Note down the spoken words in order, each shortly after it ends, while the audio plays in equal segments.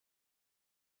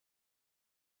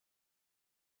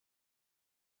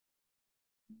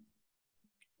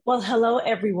Well, hello,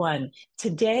 everyone.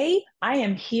 Today, I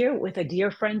am here with a dear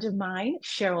friend of mine,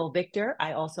 Cheryl Victor.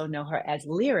 I also know her as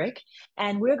Lyric,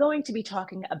 and we're going to be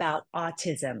talking about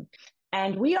autism.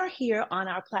 And we are here on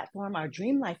our platform, our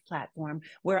Dream Life platform,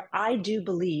 where I do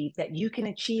believe that you can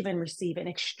achieve and receive an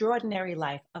extraordinary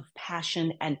life of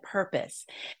passion and purpose.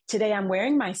 Today, I'm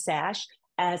wearing my sash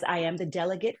as I am the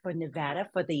delegate for Nevada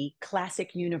for the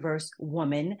Classic Universe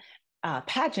Woman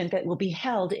pageant that will be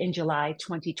held in July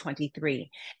 2023.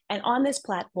 And on this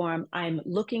platform, I'm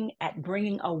looking at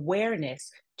bringing awareness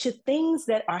to things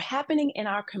that are happening in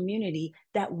our community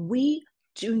that we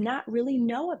do not really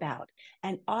know about.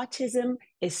 And autism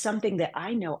is something that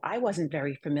I know I wasn't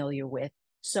very familiar with.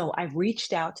 So I've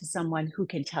reached out to someone who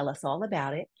can tell us all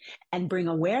about it and bring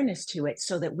awareness to it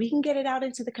so that we can get it out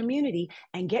into the community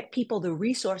and get people the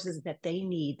resources that they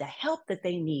need, the help that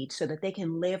they need so that they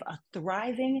can live a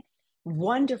thriving,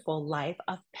 wonderful life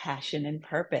of passion and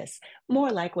purpose, more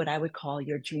like what I would call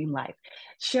your dream life.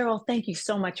 Cheryl, thank you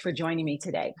so much for joining me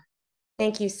today.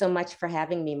 Thank you so much for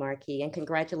having me, MarQue, and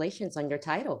congratulations on your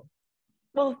title.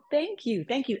 Well, thank you.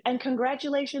 Thank you. And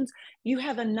congratulations. You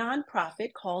have a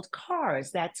nonprofit called CARS,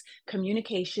 that's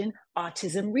Communication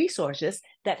Autism Resources,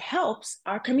 that helps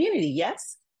our community.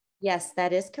 Yes? Yes,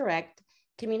 that is correct.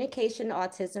 Communication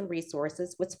Autism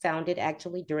Resources was founded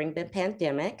actually during the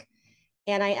pandemic,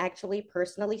 and I actually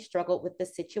personally struggled with the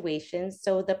situation.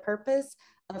 So, the purpose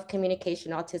of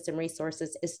Communication Autism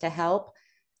Resources is to help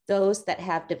those that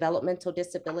have developmental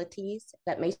disabilities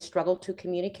that may struggle to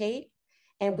communicate.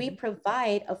 And we Mhm.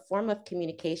 provide a form of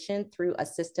communication through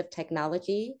assistive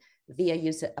technology via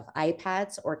use of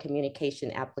iPads or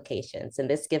communication applications. And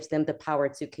this gives them the power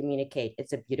to communicate.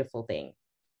 It's a beautiful thing.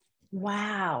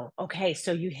 Wow. Okay.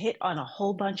 So you hit on a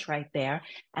whole bunch right there.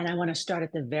 And I want to start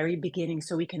at the very beginning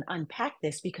so we can unpack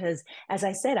this because, as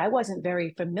I said, I wasn't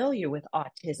very familiar with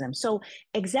autism. So,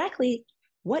 exactly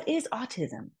what is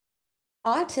autism?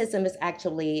 Autism is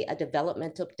actually a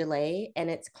developmental delay and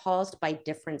it's caused by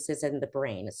differences in the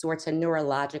brain. So it's a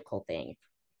neurological thing.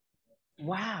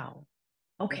 Wow.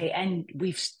 Okay. And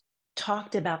we've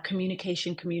talked about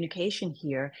communication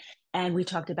here, and we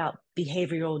talked about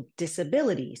behavioral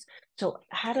disabilities. So,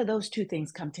 how do those two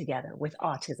things come together with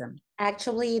autism?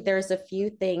 Actually, there's a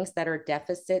few things that are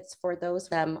deficits for those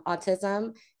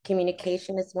autism.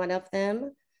 Communication is one of them.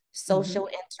 Mhm. Social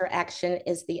interaction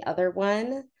is the other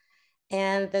one.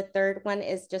 And the third one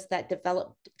is just that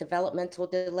developmental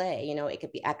delay. You know, it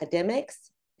could be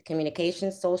academics,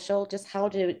 communication, social, just how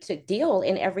to deal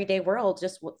in everyday world,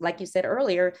 just like you said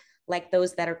earlier, like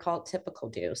those that are called typical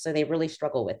do. So they really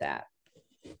struggle with that.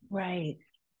 Right.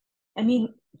 I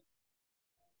mean,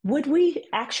 would we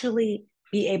actually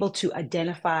be able to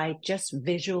identify just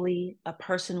visually a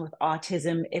person with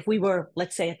autism if we were,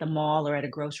 let's say, at the mall or at a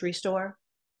grocery store?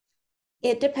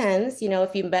 It depends. You know,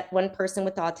 if you met one person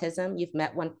with autism, you've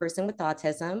met one person with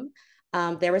autism.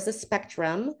 There is a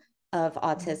spectrum of Mhm.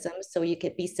 autism. So you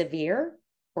could be severe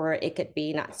or it could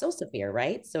be not so severe,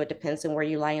 right? So it depends on where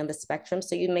you lie on the spectrum.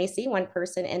 So you may see one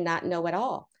person and not know at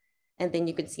all. And then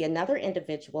you can see another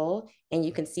individual and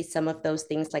you can see some of those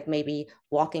things like maybe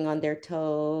walking on their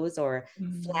toes or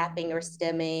flapping or Mm.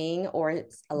 stimming, or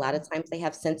a lot Mhm. of times they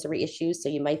have sensory issues. So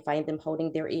you might find them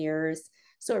holding their ears.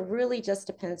 So it really just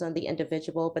depends on the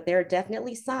individual, but there are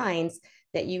definitely signs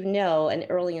that you know an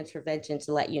early intervention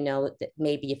to let you know that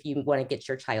maybe if you want to get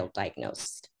your child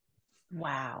diagnosed.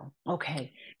 Wow.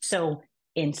 Okay. So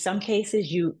in some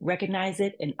cases you recognize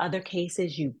it, in other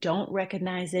cases you don't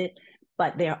recognize it,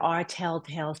 but there are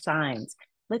telltale signs.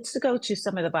 Let's go to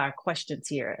some of our questions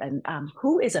here. And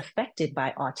who is affected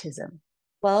by autism?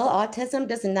 Well, autism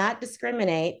does not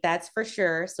discriminate, that's for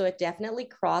sure. So it definitely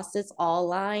crosses all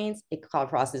lines. It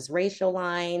crosses racial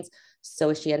lines,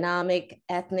 socioeconomic,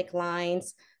 ethnic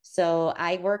lines. So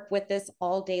I work with this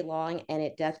all day long, and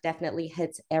it definitely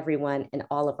hits everyone in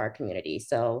all of our community.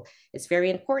 So it's very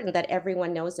important that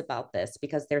everyone knows about this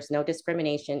because there's no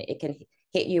discrimination. It can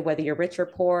hit you whether you're rich or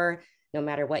poor, no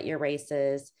matter what your race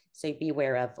is. So be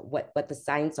aware of what the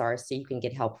signs are so you can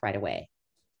get help right away.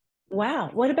 Wow.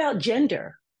 What about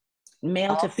gender?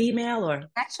 Male to female or?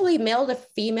 Actually, male to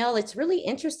female, it's really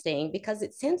interesting because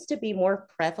it tends to be more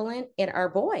prevalent in our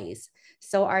boys.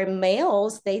 So our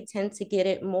males, they tend to get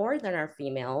it more than our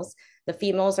females. The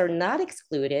females are not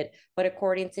excluded, but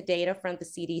according to data from the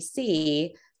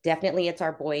CDC, definitely it's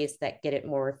our boys that get it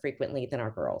more frequently than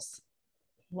our girls.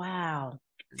 Wow.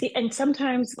 See, and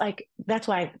sometimes, like, that's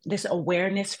why this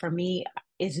awareness for me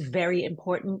is very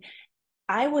important.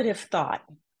 I would have thought,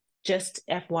 just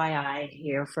FYI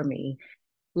here for me,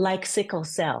 like sickle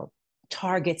cell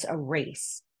targets a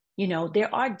race.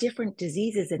 There are different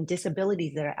diseases and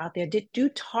disabilities that are out there that do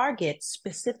target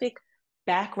specific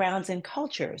backgrounds and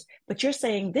cultures. But you're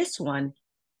saying this one,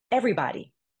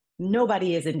 everybody,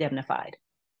 nobody is indemnified.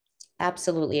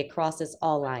 Absolutely. It crosses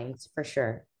all lines for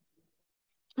sure.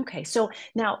 Okay, so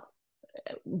now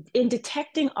in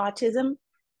detecting autism,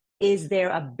 is there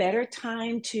a better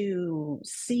time to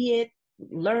see it,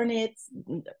 learn it,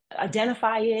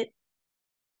 identify it?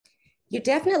 You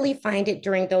definitely find it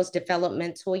during those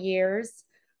developmental years,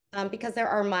 because there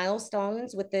are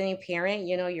milestones within a parent.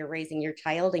 You're raising your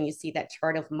child and you see that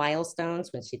chart of milestones.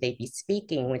 When should they be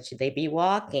speaking? When should they be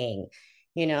walking?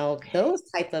 Okay. Those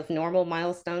type of normal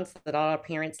milestones that all our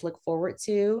parents look forward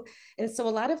to. And so a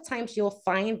lot of times you'll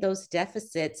find those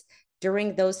deficits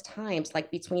during those times, like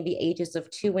between the ages of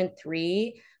 2 and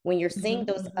 3, when you're seeing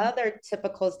Mm-hmm, those mm-hmm. other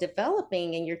typicals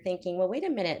developing and you're thinking, well, wait a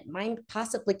minute, mine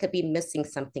possibly could be missing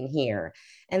something here.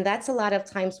 And that's a lot of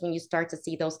times when you start to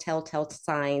see those telltale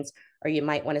signs, or you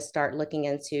might want to start looking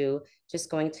into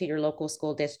just going to your local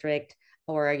school district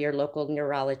or your local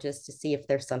neurologist to see if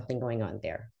there's something going on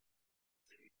there.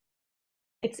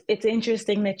 It's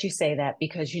interesting that you say that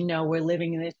because we're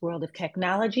living in this world of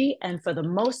technology, and for the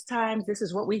most times, this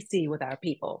is what we see with our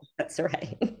people. That's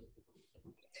right.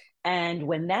 And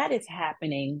when that is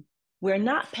happening, we're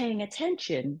not paying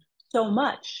attention so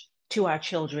much to our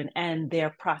children and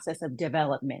their process of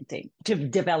developing,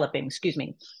 excuse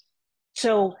me.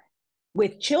 So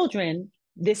with children,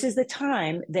 this is the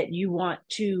time that you want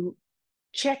to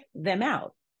check them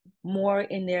out more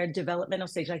in their developmental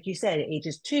stage, like you said,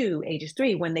 ages 2, ages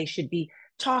 3, when they should be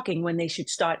talking, when they should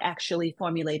start actually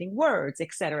formulating words, et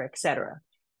cetera, et cetera.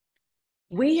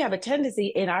 We have a tendency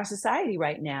in our society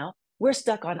right now, we're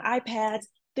stuck on iPads.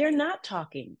 They're not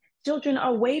talking. Children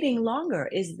are waiting longer.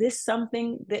 Is this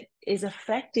something that is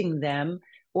affecting them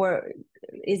or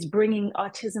is bringing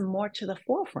autism more to the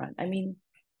forefront? I mean,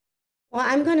 Well,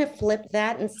 I'm going to flip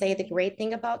that and say the great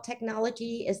thing about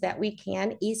technology is that we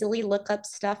can easily look up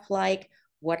stuff like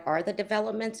what are the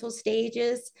developmental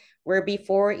stages, where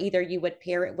before either you would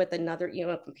pair it with another,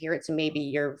 compare it to maybe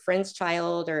your friend's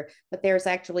child, but there's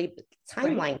actually right.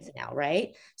 timelines now,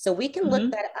 right? So we can look Mm-hmm.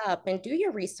 that up and do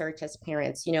your research as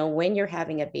parents. When you're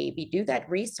having a baby, do that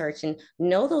research and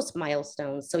know those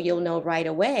milestones so you'll know right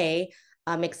away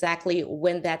exactly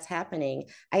when that's happening.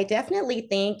 I definitely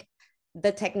think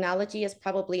the technology has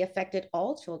probably affected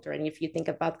all children. If you think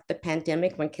about the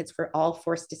pandemic, when kids were all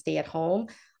forced to stay at home,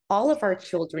 all of our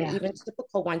children, Yeah. even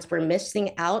typical ones, were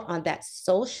missing out on that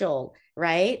social,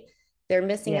 right? They're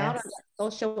missing out on Yes. that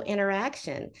social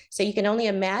interaction. So you can only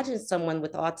imagine someone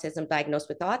with autism, diagnosed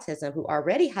with autism, who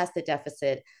already has the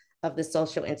deficit of the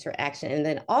social interaction. And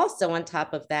then also on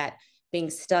top of that, being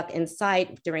stuck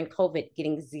inside during COVID,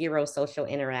 getting zero social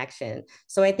interaction.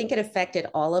 So I think it affected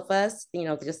all of us,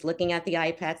 just looking at the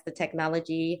iPads, the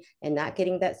technology, and not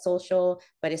getting that social,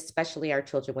 but especially our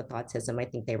children with autism. I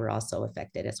think they were also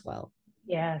affected as well.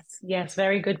 Yes. Yes.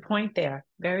 Very good point there.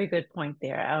 Very good point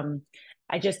there.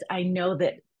 I know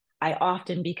that I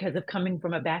often, because of coming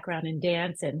from a background in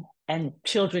dance and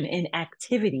children in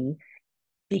activity,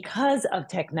 because of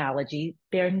technology,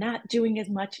 they're not doing as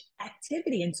much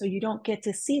activity. And so you don't get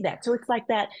to see that. So it's like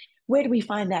that, where do we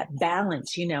find that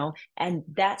balance, And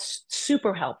that's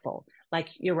super helpful. Like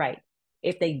you're right.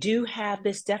 If they do have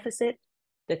this deficit,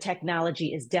 the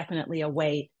technology is definitely a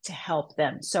way to help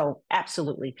them. So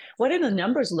absolutely. What are the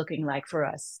numbers looking like for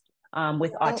us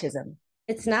with Well, autism?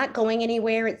 it's not going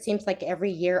anywhere. It seems like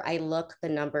every year I look, the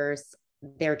numbers,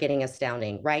 they're getting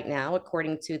astounding. Right now,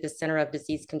 according to the Center of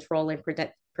Disease Control and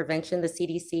Prevention, the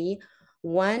CDC,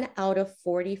 1 out of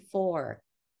 44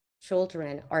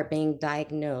 children are being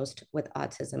diagnosed with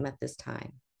autism at this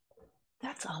time.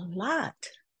 That's a lot.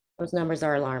 Those numbers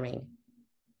are alarming.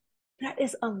 That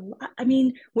is a lot. I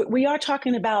mean, we are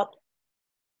talking about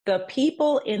the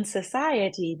people in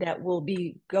society that will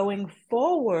be going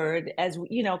forward, as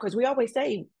because we always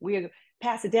say we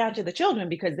pass it down to the children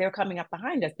because they're coming up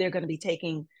behind us. They're going to be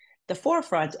taking the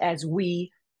forefront as you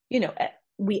know,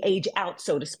 we age out,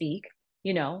 so to speak,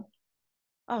 you know.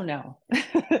 Oh no,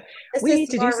 This we is need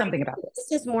to do more something about this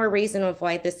this. is more reason of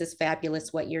why this is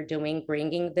fabulous what you're doing,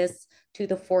 bringing this to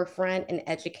the forefront and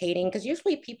educating, because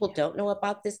usually people don't know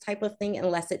about this type of thing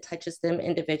unless it touches them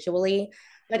individually.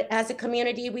 But as a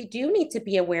community, we do need to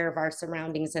be aware of our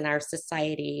surroundings and our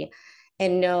society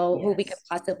and know who we could Yes,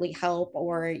 possibly help,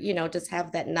 or just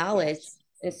have that knowledge. yes,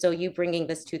 And so you bringing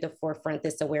this to the forefront,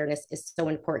 this awareness is so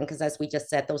important because, as we just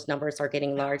said, those numbers are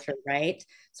getting larger, right?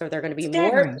 So there are going to be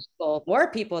staggering.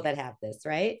 more people that have this,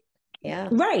 right? Yeah.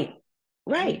 Right,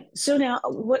 Yeah. right. So now,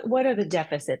 what are the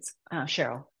deficits,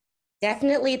 Cheryl?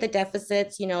 Definitely the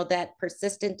deficits, that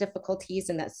persistent difficulties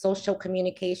and that social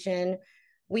communication.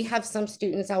 We have some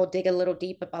students, I will dig a little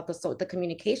deep about the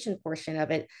communication portion of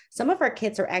it. Some of our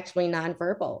kids are actually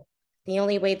nonverbal. The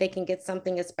only way they can get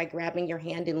something is by grabbing your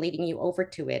hand and leading you over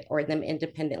to it, or them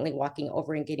independently walking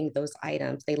over and getting those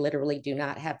items. They literally do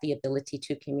not have the ability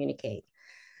to communicate.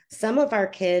 Some of our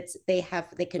kids, they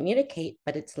communicate,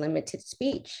 but it's limited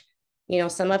speech.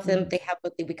 Some of them, Mm. they have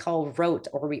what we call rote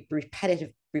or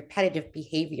repetitive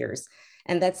behaviors.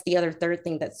 And that's the other third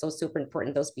thing that's so super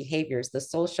important, those behaviors, the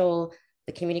social,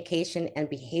 the communication, and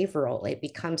behavioral. It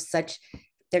becomes such,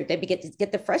 they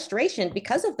get the frustration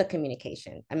because of the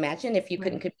communication. Imagine if you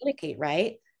couldn't Right, communicate,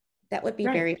 right? That would be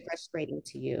right. very frustrating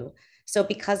to you. So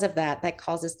because of that, that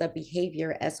causes the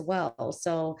behavior as well.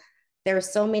 So there are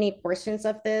so many portions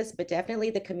of this, but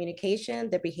definitely the communication,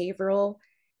 the behavioral,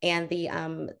 and the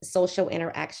social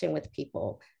interaction with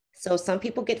people. So some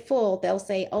people get full, they'll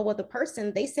say, oh, well, the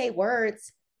person, they say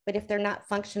words, but if they're not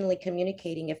functionally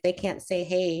communicating, if they can't say,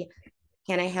 hey,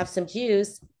 can I have some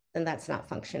juice? Then that's not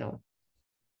functional.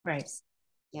 Right,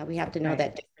 Yeah, we have to know right.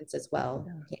 that difference as well.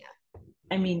 Yeah. Yeah.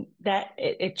 I mean,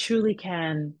 it truly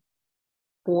can,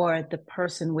 for the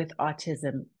person with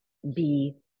autism,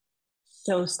 be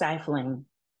so stifling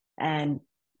and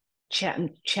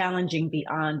challenging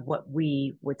beyond what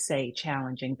we would say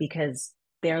challenging, because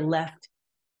they're left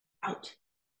out.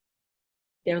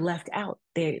 They're left out.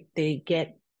 They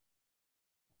get,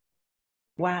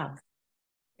 wow.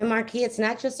 And MarQue, it's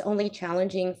not just only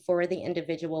challenging for the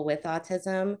individual with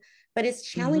autism, but it's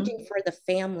Mm-hmm. challenging for the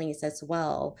families as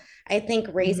well. I think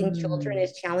raising children Mm,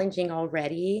 is challenging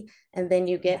already. And then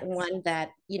you get yes, one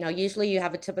that, usually you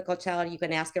have a typical child, you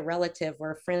can ask a relative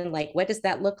or a friend, like, what does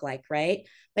that look like? Right.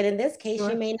 But in this case, you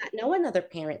sure. may not know another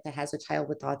parent that has a child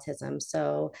with autism.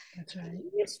 So That's right.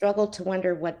 you struggle to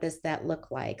wonder, what does that look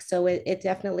like? So it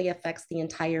definitely affects the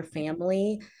entire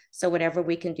family. So whatever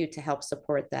we can do to help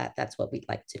support that, that's what we'd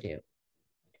like to do.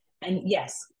 And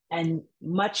yes, and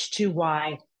much to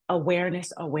why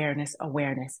awareness, awareness,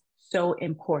 awareness, so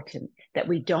important, that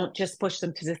we don't just push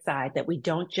them to the side, that we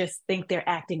don't just think they're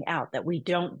acting out, that we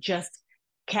don't just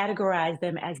categorize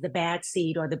them as the bad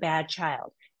seed or the bad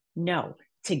child. No,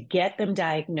 to get them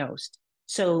diagnosed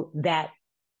so that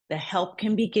the help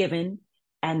can be given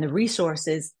and the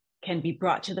resources can be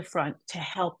brought to the front to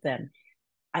help them.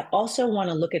 I also want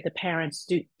to look at the parents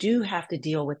do have to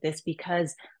deal with this,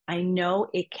 because I know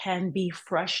it can be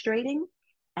frustrating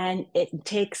and it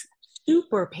takes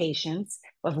super patience,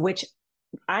 of which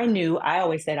I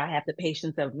always said I have the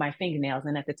patience of my fingernails,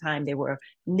 and at the time they were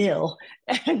nil.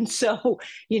 And so,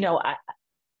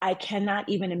 I cannot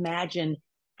even imagine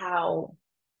how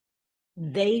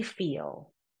they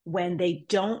feel when they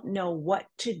don't know what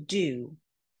to do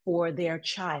for their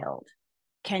child.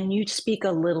 Can you speak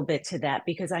a little bit to that?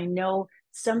 Because I know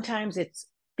sometimes it's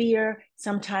fear,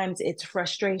 sometimes it's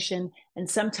frustration, and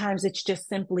sometimes it's just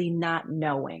simply not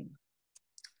knowing.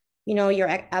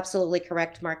 You're absolutely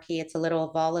correct, MarQue. It's a little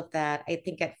of all of that. I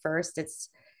think at first it's,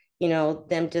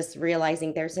 them just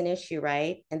realizing there's an issue,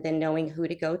 right? And then knowing who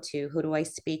to go to, who do I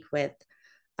speak with?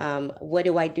 What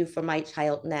do I do for my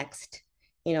child next?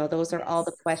 Those are all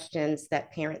the Yes. questions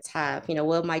that parents have.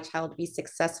 Will my child be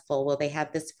successful? Will they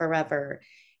have this forever?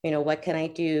 What can I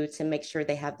do to make sure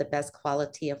they have the best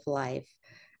quality of life?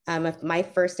 If my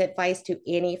first advice to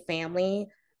any family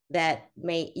that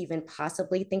may even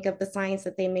possibly think of the signs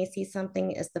that they may see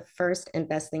something, is the first and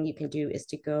best thing you can do is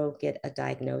to go get a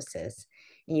diagnosis.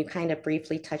 And you kind of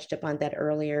briefly touched upon that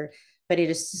earlier, but it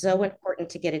is so Mhm. important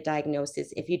to get a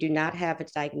diagnosis. If you do not have a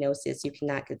diagnosis, you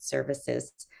cannot get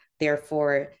services,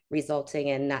 therefore resulting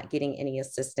in not getting any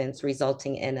assistance,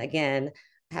 resulting in, again,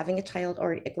 having a child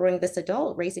or growing this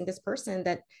adult, raising this person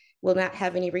that will not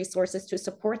have any resources to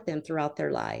support them throughout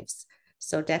their lives.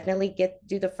 So definitely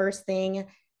do the first thing,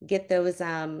 get those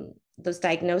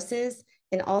diagnoses,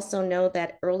 and also know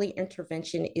that early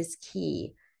intervention is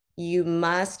key. You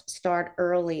must start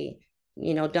early.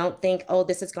 Don't think, oh,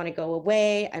 this is going to go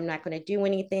away, I'm not going to do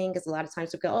anything, because a lot of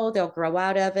times we go, oh, they'll grow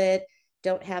out of it.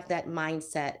 Don't have that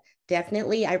mindset.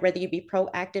 Definitely, I'd rather you be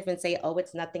proactive and say, oh,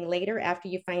 it's nothing later after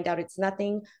you find out it's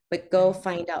nothing, but go Right.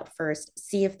 find out first,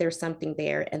 see if there's something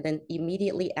there, and then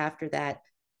immediately after that,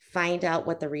 find out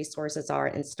what the resources are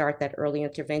and start that early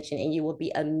intervention. And you will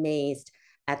be amazed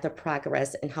at the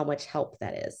progress and how much help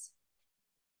that is.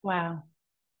 Wow.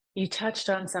 You touched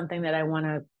on something that I want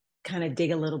to kind of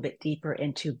dig a little bit deeper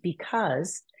into,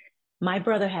 because my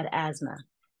brother had asthma,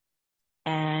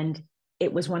 and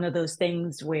it was one of those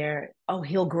things where, oh,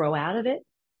 he'll grow out of it.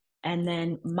 And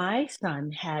then my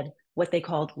son had what they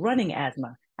called running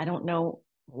asthma. I don't know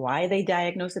why they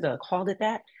diagnosed it or called it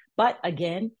that, But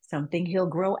again, something he'll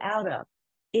grow out of.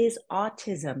 Is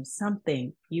autism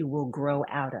something you will grow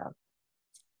out of?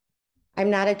 I'm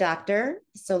not a doctor,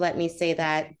 so let me say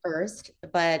that first.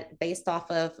 But based off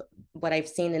of what I've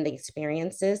seen in the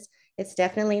experiences, it's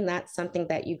definitely not something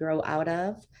that you grow out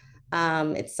of.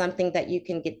 It's something that you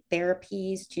can get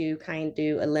therapies to kind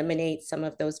of eliminate some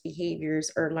of those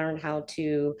behaviors or learn how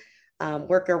to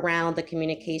work around the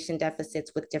communication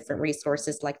deficits with different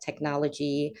resources like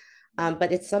technology.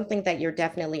 But it's something that you're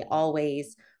definitely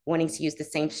always wanting to use the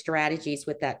same strategies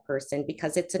with that person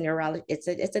because it's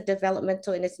a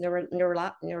developmental and it's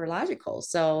neurological.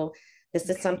 So this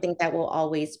is Okay. something that will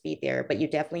always be there, but you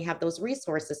definitely have those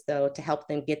resources though to help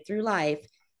them get through life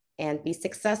and be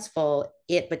successful.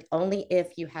 But only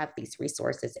if you have these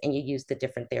resources and you use the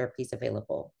different therapies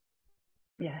available.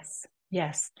 Yes.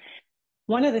 Yes.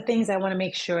 One of the things I want to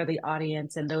make sure the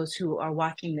audience and those who are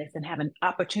watching this and have an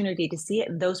opportunity to see it,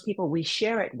 and those people we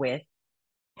share it with,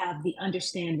 have the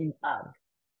understanding of.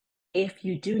 If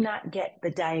you do not get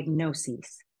the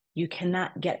diagnoses, you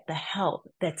cannot get the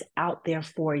help that's out there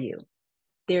for you.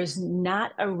 There's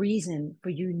not a reason for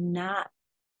you not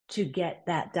to get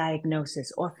that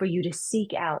diagnosis or for you to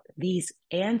seek out these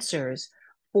answers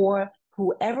for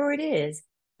whoever it is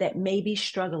that may be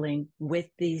struggling with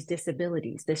these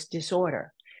disabilities, this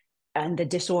disorder, and the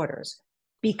disorders,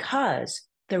 because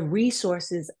the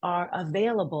resources are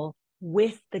available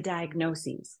with the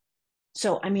diagnoses.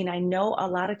 So, I mean, I know a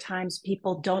lot of times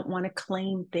people don't want to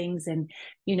claim things and,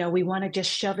 we want to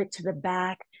just shove it to the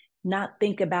back, not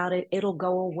think about it, it'll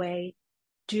go away.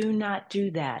 Do not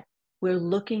do that. We're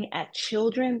looking at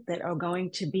children that are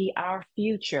going to be our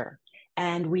future,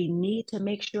 and we need to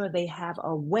make sure they have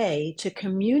a way to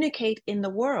communicate in the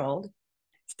world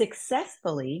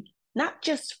successfully, not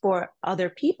just for other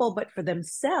people, but for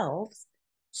themselves,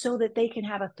 so that they can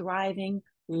have a thriving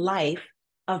life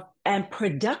of and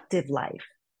productive life,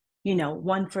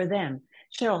 one for them.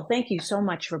 Cheryl, thank you so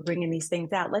much for bringing these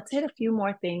things out. Let's hit a few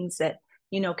more things that,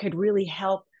 could really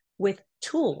help with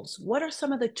tools. What are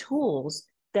some of the tools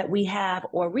that we have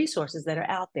or resources that are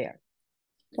out there?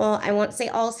 Well, I won't say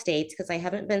all states because I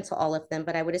haven't been to all of them,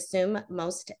 but I would assume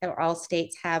most or all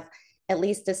states have at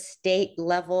least a state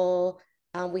level.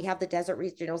 We have the Desert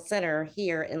Regional Center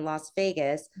here in Las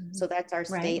Vegas. Mhm. So that's our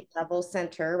Right, state level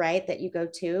center, right? That you go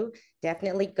to.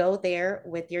 Definitely go there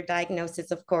with your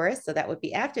diagnosis, of course. So that would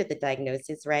be after the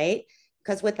diagnosis, right?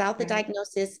 Because without the right,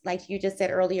 diagnosis, like you just said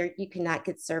earlier, you cannot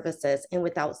get services. And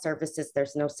without services,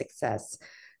 there's no success.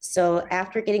 So right.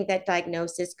 after getting that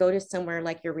diagnosis, go to somewhere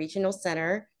like your regional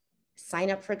center,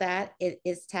 sign up for that. It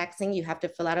is taxing. You have to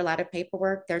fill out a lot of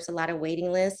paperwork. There's a lot of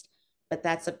waiting list, but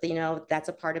that's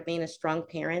a part of being a strong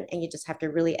parent. And you just have to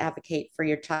really advocate for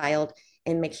your child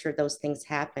and make sure those things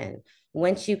happen.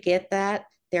 Once you get that,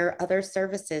 there are other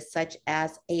services such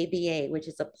as ABA, which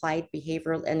is applied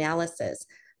behavioral analysis.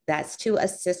 That's to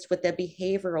assist with the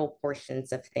behavioral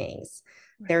portions of things.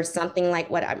 Right. There's something like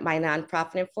what my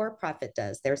nonprofit and for-profit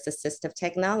does. There's assistive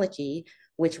technology,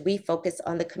 which we focus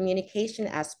on the communication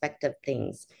aspect of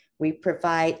things. We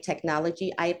provide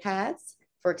technology iPads,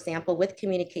 for example, with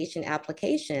communication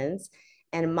applications,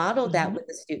 and model that Mhm. with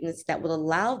the students that will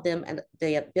allow them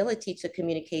the ability to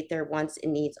communicate their wants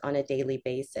and needs on a daily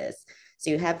basis.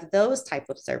 So you have those type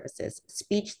of services,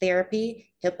 speech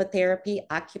therapy, hypnotherapy,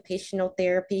 occupational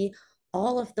therapy,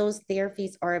 all of those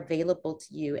therapies are available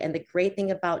to you. And the great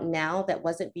thing about now that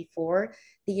wasn't before,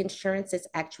 the insurances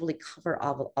actually cover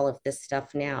all of this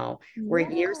stuff now,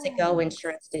 where years ago, Yes.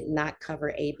 insurance did not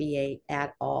cover ABA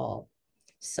at all.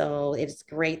 So it's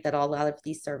great that a lot of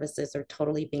these services are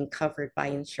totally being covered by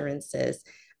insurances.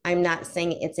 I'm not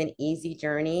saying it's an easy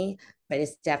journey, but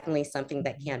it's definitely something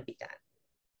that Mhm. can be done.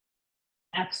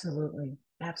 Absolutely.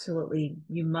 Absolutely.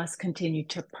 You must continue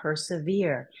to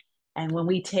persevere. And when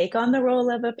we take on the role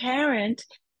of a parent,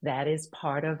 that is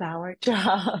part of our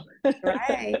job.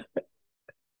 Right.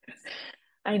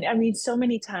 I mean, so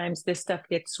many times this stuff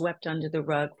gets swept under the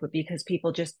rug because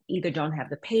people just either don't have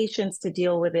the patience to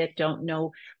deal with it, don't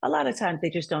know. A lot of times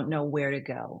they just don't know where to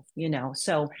go.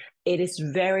 So it is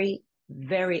very,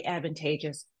 very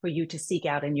advantageous for you to seek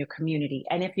out in your community.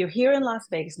 And if you're here in Las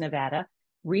Vegas, Nevada,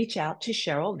 reach out to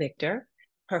Cheryl Victor,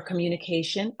 her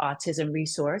communication autism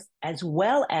resource, as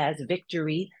well as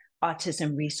Victory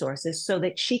Autism Resources, so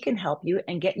that she can help you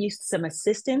and get you some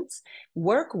assistance,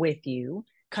 work with you,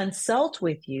 consult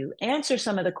with you, answer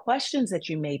some of the questions that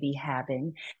you may be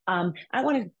having. I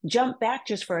want to jump back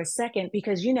just for a second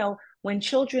because, when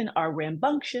children are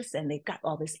rambunctious and they've got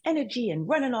all this energy and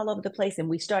running all over the place, and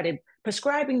we started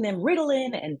prescribing them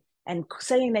Ritalin and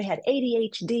saying they had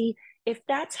ADHD, if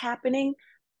that's happening,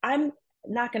 I'm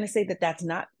not going to say that that's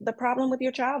not the problem with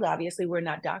your child. Obviously, we're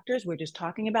not doctors. We're just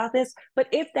talking about this. But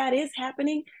if that is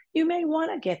happening, you may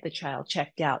want to get the child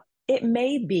checked out. It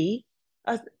may be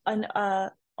on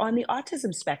the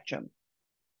autism spectrum.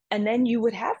 And then you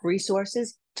would have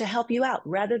resources to help you out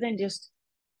rather than just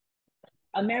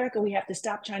America. We have to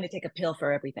stop trying to take a pill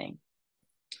for everything.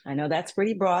 I know that's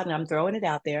pretty broad and I'm throwing it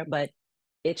out there, but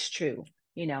it's true,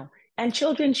 you know. And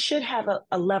children should have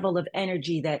a level of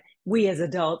energy that we as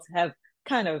adults have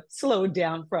kind of slowed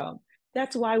down from.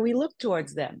 That's why we look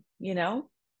towards them, you know.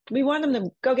 We want them to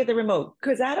go get the remote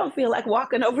because I don't feel like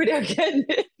walking over there getting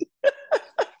it.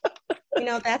 You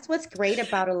know, that's what's great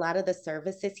about a lot of the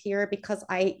services here because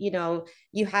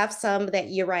you have some that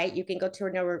you're right, you can go to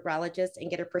a neurologist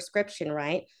and get a prescription,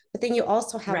 right? But then you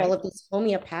also have all Right. of these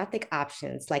homeopathic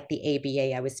options like the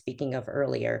ABA I was speaking of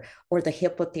earlier, or the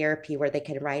hippotherapy where they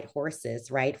can ride horses,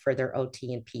 right, for their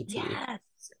OT and PT. Yes.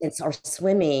 Or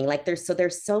swimming. Like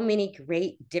there's so many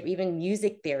great even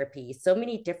music therapy, so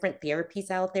many different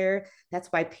therapies out there. That's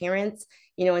why parents,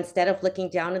 instead of looking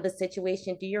down at the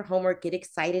situation, do your homework, get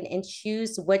excited, and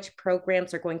choose which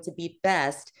programs are going to be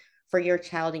best for your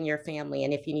child and your family.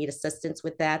 And if you need assistance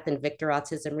with that, then Victor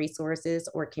Autism Resources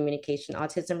or Communication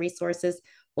Autism Resources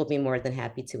will be more than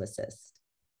happy to assist.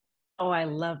 Oh, I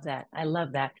love that. I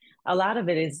love that. A lot of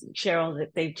it is, Cheryl,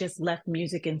 that they've just left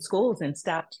music in schools and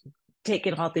stopped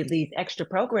taking all these extra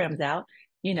programs out.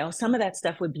 You know, some of that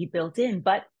stuff would be built in,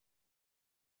 but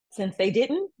since they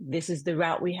didn't, this is the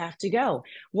route we have to go.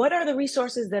 What are the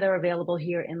resources that are available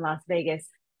here in Las Vegas?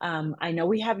 I know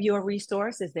we have your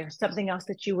resource. Is there something else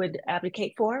that you would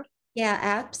advocate for? Yeah,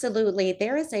 absolutely.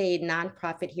 There is a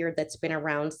nonprofit here that's been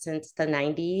around since the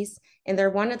 90s, and they're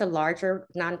one of the larger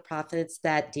nonprofits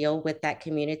that deal with that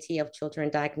community of children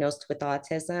diagnosed with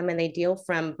autism, and they deal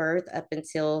from birth up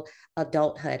until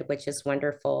adulthood, which is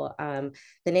wonderful.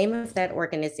 The name of that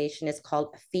organization is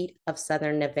called Feet of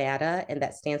Southern Nevada, and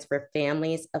that stands for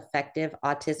Families Effective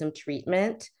Autism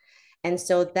Treatment. And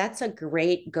so that's a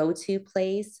great go-to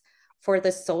place. For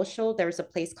the social, there's a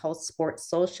place called Sports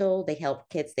Social. They help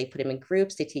kids, they put them in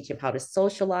groups, they teach them how to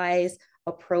socialize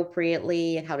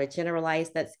appropriately and how to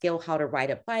generalize that skill, how to ride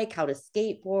a bike, how to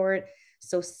skateboard.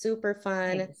 So super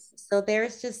fun. Nice. So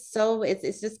there's just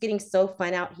it's just getting so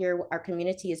fun out here. Our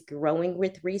community is growing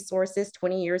with resources.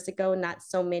 20 years ago, not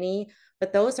so many,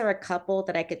 but those are a couple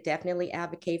that I could definitely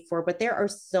advocate for. But there are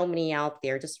so many out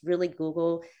there. Just really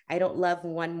Google. I don't love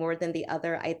one more than the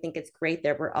other. I think it's great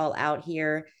that we're all out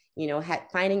here,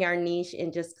 finding our niche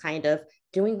and just kind of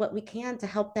doing what we can to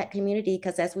help that community.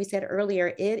 Because as we said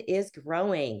earlier, it is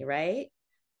growing, right?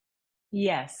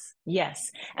 Yes,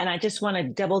 yes. And I just want to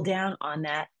double down on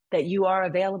that, that you are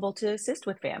available to assist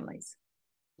with families.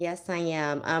 Yes, I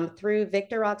am. Through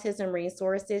Victor Autism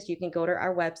Resources, you can go to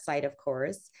our website, of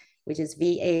course, which is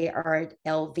varlv.com,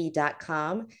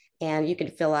 and you can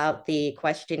fill out the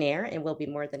questionnaire, and we'll be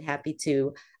more than happy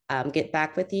to get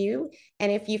back with you.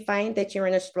 And if you find that you're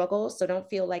in a struggle, so don't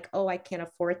feel like, oh, I can't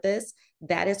afford this,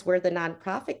 that is where the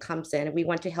nonprofit comes in. We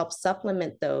want to help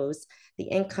supplement the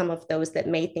income of those that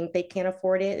may think they can't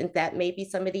afford it. And that may be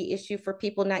some of the issue for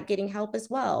people not getting help as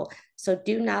well. So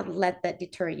do not let that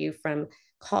deter you from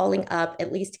calling up,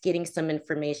 at least getting some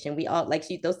information. We all like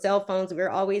those cell phones, we're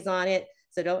always on it.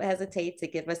 So don't hesitate to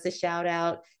give us a shout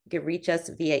out. You can reach us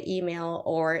via email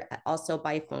or also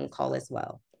by phone call as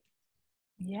well.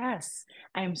 Yes,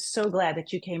 I'm so glad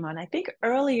that you came on. I think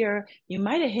earlier you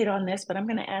might have hit on this, but I'm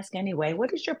going to ask anyway.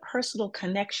 What is your personal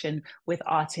connection with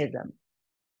autism?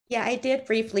 Yeah, I did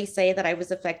briefly say that I was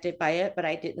affected by it, but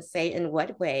I didn't say in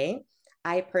what way.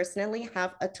 I personally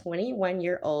have a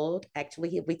 21-year-old, actually,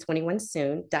 he'll be 21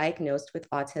 soon, diagnosed with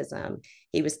autism.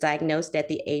 He was diagnosed at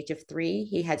the age of 3.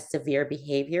 He had severe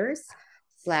behaviors,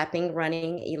 slapping,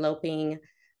 running, eloping,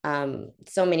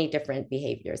 so many different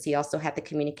behaviors. He also had the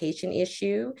communication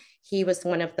issue. He was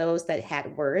one of those that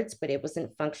had words, but it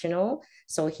wasn't functional.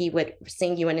 So he would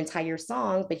sing you an entire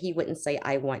song, but he wouldn't say,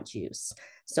 I want juice.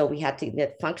 So we had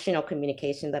the functional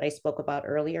communication that I spoke about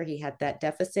earlier. He had that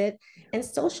deficit. And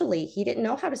socially, he didn't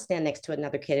know how to stand next to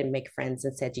another kid and make friends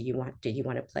and said, do you want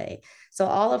to play? So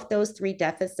all of those 3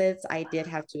 deficits I did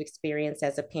have to experience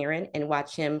as a parent and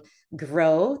watch him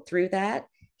grow through that.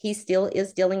 He still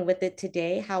is dealing with it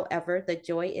today. However, the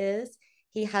joy is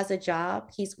he has a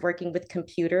job. He's working with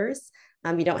computers.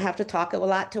 You don't have to talk a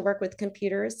lot to work with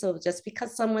computers. So just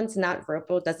because someone's not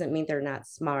verbal doesn't mean they're not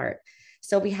smart.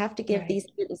 So we have to give Right. these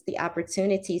students the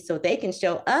opportunity so they can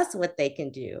show us what they can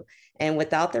do. And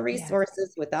without the Yes.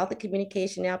 resources, without the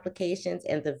communication applications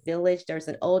and the village, there's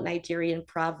an old Nigerian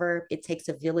proverb, it takes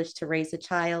a village to raise a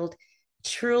child.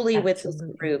 Truly, with this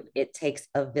Absolutely. group, it takes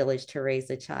a village to raise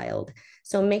a child.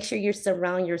 So make sure you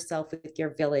surround yourself with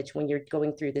your village when you're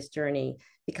going through this journey,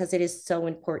 because it is so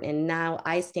important. And now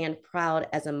I stand proud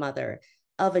as a mother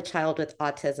of a child with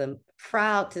autism,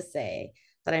 proud to say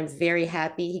that I'm very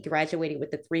happy he graduated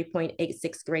with a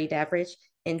 3.86 grade average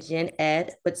in gen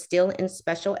ed, but still in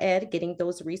special ed, getting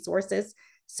those resources.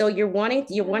 So you're wanting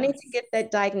to Yes. get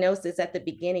that diagnosis at the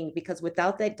beginning, because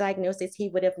without that diagnosis, he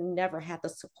would have never had the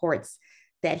supports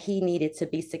that he needed to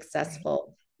be Right.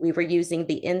 successful. We were using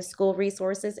the in-school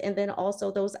resources and then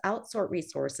also those outsourced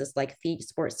resources like Feed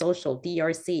Sport Social,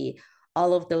 DRC,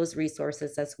 all of those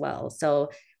resources as well. So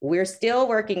we're still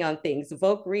working on things,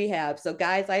 Voc Rehab. So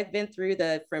guys, I've been through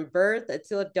the from birth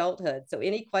to adulthood. So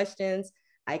any questions,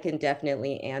 I can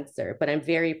definitely answer, but I'm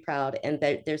very proud, and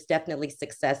there's definitely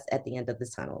success at the end of the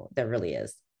tunnel. There really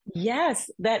is. Yes,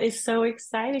 that is so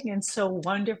exciting and so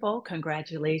wonderful.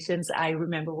 Congratulations. I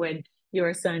remember when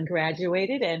your son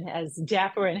graduated, and as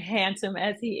dapper and handsome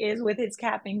as he is with his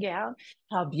cap and gown,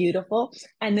 how beautiful.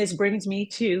 And this brings me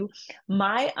to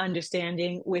my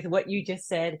understanding with what you just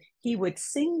said. He would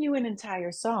sing you an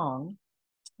entire song,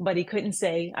 but he couldn't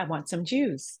say, I want some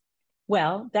juice.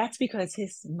 Well, that's because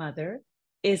his mother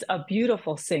is a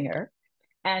beautiful singer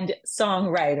and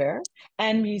songwriter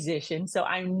and musician. So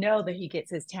I know that he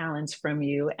gets his talents from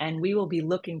you, and we will be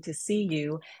looking to see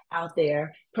you out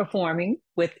there performing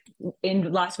with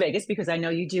in Las Vegas, because I know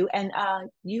you do. And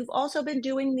you've also been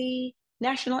doing the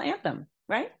national anthem,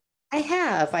 right? I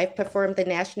have. I've performed the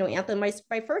national anthem.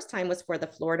 My first time was for the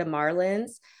Florida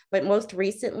Marlins, but most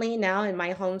recently now in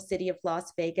my home city of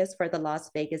Las Vegas for the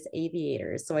Las Vegas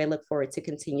Aviators. So I look forward to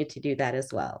continue to do that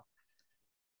as well.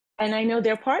 And I know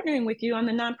they're partnering with you on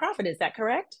the nonprofit. Is that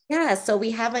correct? Yeah, so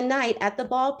we have a night at the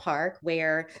ballpark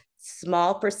where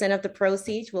small percent of the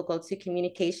proceeds will go to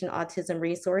communication autism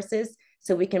resources,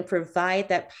 so we can provide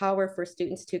that power for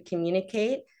students to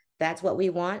communicate. That's what we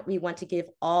want. We want to give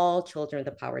all children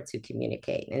the power to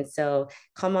communicate. And so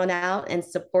come on out and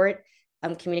support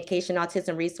communication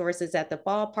autism resources at the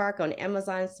ballpark, on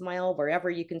Amazon Smile, wherever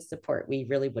you can support. We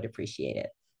really would appreciate it.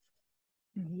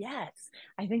 Yes,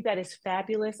 I think that is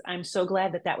fabulous. I'm so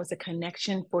glad that that was a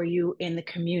connection for you in the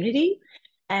community.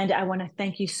 And I want to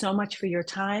thank you so much for your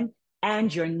time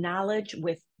and your knowledge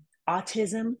with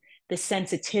autism, the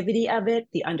sensitivity of it,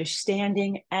 the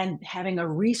understanding, and having a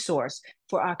resource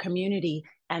for our community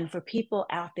and for people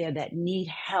out there that need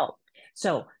help.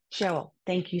 So, Cheryl,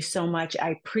 thank you so much. I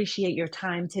appreciate your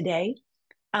time today.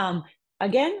 Um,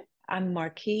 Again, I'm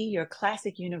MarQue, your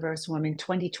Classic Universe Woman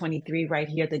 2023, right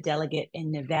here, the delegate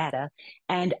in Nevada.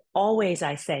 And always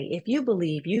I say, if you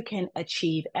believe you can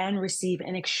achieve and receive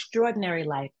an extraordinary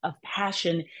life of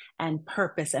passion and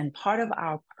purpose, and part of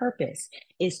our purpose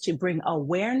is to bring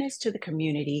awareness to the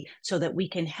community so that we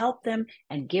can help them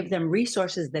and give them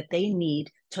resources that they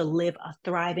need to live a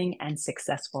thriving and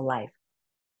successful life.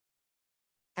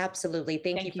 Absolutely.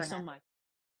 Thank you Thank you for so having much.